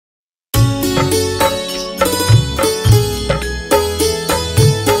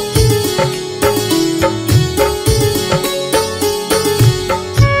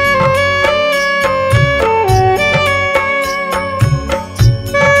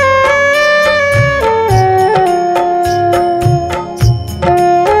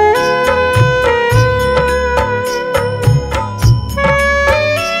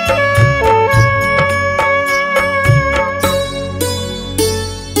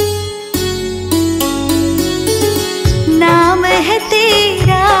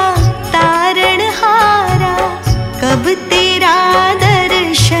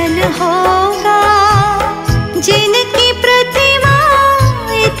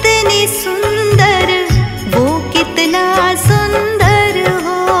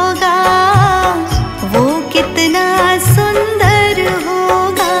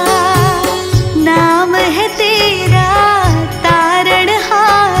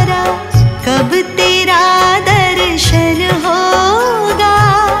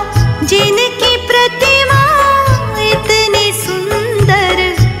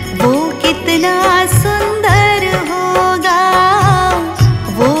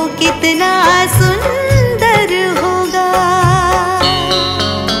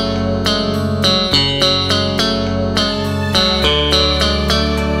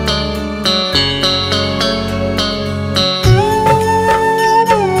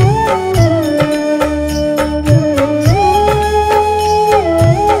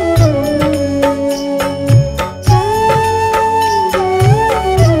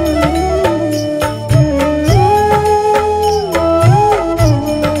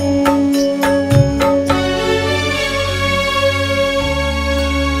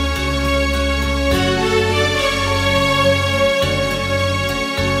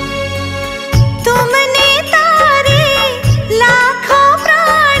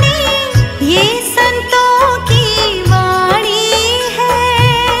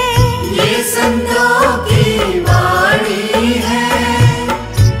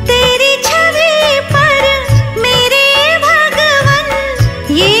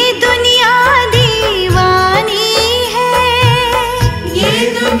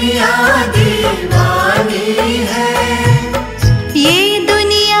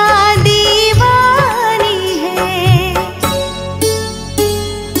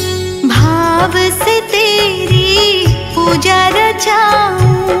भाव से तेरी पूजा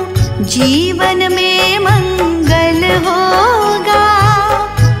रचाऊं, जीवन में मंगल होगा।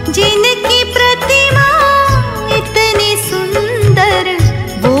 जिनकी प्रतिमा इतनी सुंदर,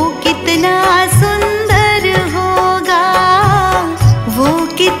 वो कितना सुंदर होगा, वो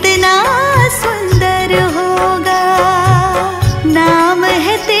कितना सुंदर होगा। नाम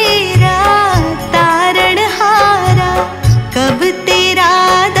है तेरा तारणहारा, कब तेरा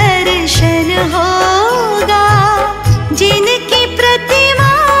दर्शन होगा। जिनकी प्रतिमा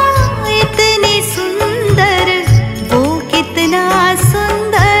इतनी सुंदर, वो कितना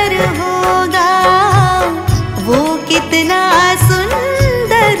सुंदर होगा, वो कितना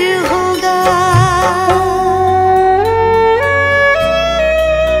सुंदर होगा।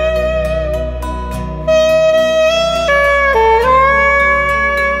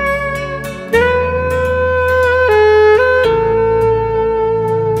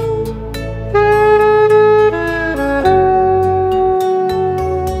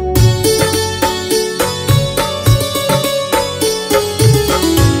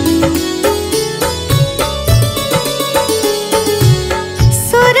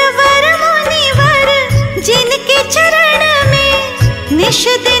 निश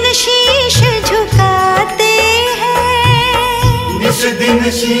दिन शीश झुकाते हैं, निश दिन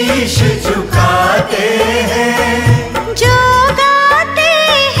शीश झुकाते हैं। जो गाते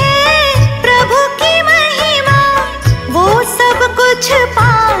हैं प्रभु की महिमा, वो सब कुछ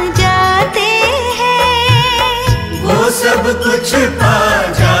पा जाते हैं, वो सब कुछ पा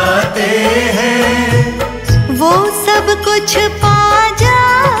जाते हैं, वो सब कुछ पा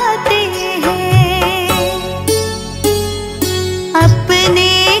जाते हैं। अपने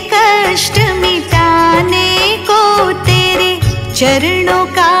कष्ट मिटाने को तेरे चरणों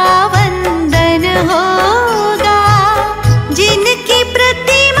का वंदन होगा। जिनकी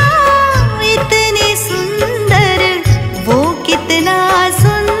प्रतिमा इतनी सुंदर, वो कितना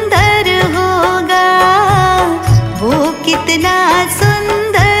सुंदर होगा, वो कितना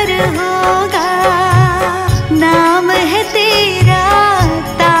सुंदर होगा। नाम है तेरा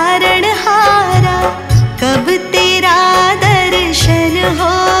तारणहारा, कब तेरा दर्शन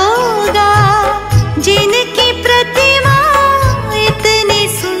होगा। जिनकी प्रतिमा इतनी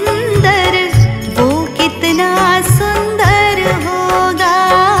सुंदर, वो कितना सुंदर होगा,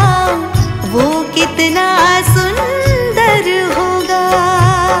 वो कितना